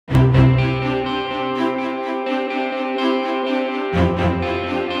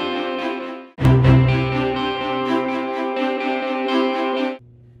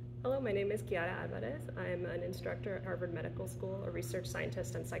instructor at Harvard Medical School, a research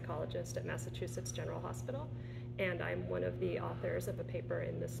scientist and psychologist at Massachusetts General Hospital, and I'm one of the authors of a paper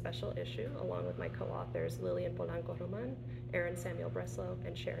in this special issue, along with my co-authors Lillian Polanco-Roman, Aaron Samuel Breslow,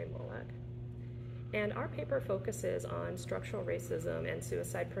 and Sherry Molag. And our paper focuses on structural racism and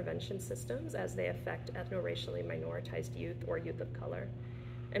suicide prevention systems as they affect ethno-racially minoritized youth or youth of color.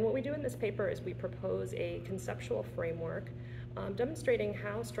 And what we do in this paper is we propose a conceptual framework demonstrating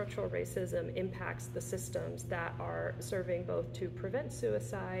how structural racism impacts the systems that are serving both to prevent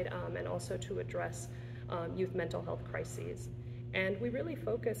suicide and also to address youth mental health crises. And we really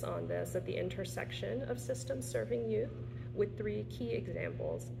focus on this at the intersection of systems serving youth with three key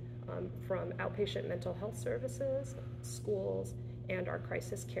examples from outpatient mental health services, schools, and our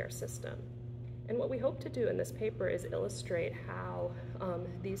crisis care system. And what we hope to do in this paper is illustrate how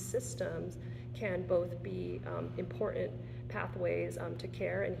these systems can both be important pathways to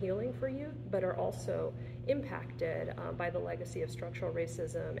care and healing for youth, but are also impacted by the legacy of structural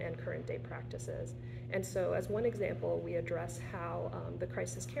racism and current day practices. And so as one example, we address how the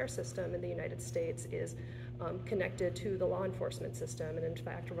crisis care system in the United States is connected to the law enforcement system, and in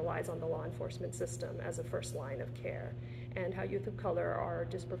fact relies on the law enforcement system as a first line of care, and how youth of color are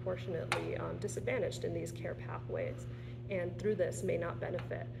disproportionately disadvantaged in these care pathways, and through this may not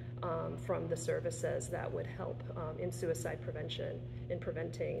benefit from the services that would help in suicide prevention, in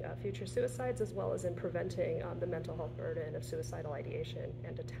preventing future suicides, as well as in preventing the mental health burden of suicidal ideation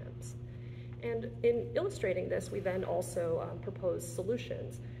and attempts. And in illustrating this, we then also propose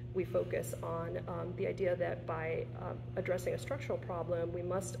solutions. We focus on the idea that by addressing a structural problem, we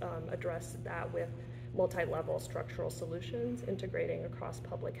must address that with multi-level structural solutions, integrating across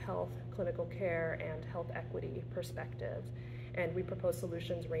public health, clinical care, and health equity perspectives. And we propose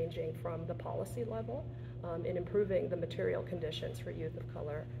solutions ranging from the policy level in improving the material conditions for youth of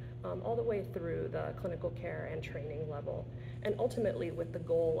color, all the way through the clinical care and training level, and ultimately with the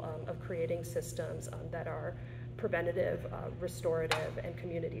goal of creating systems that are preventative, restorative, and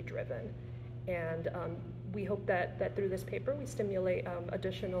community-driven. And we hope that through this paper we stimulate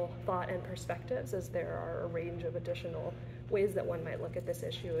additional thought and perspectives, as there are a range of additional ways that one might look at this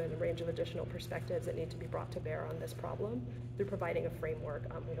issue and a range of additional perspectives that need to be brought to bear on this problem. Through providing a framework,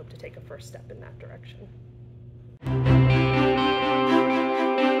 we hope to take a first step in that direction.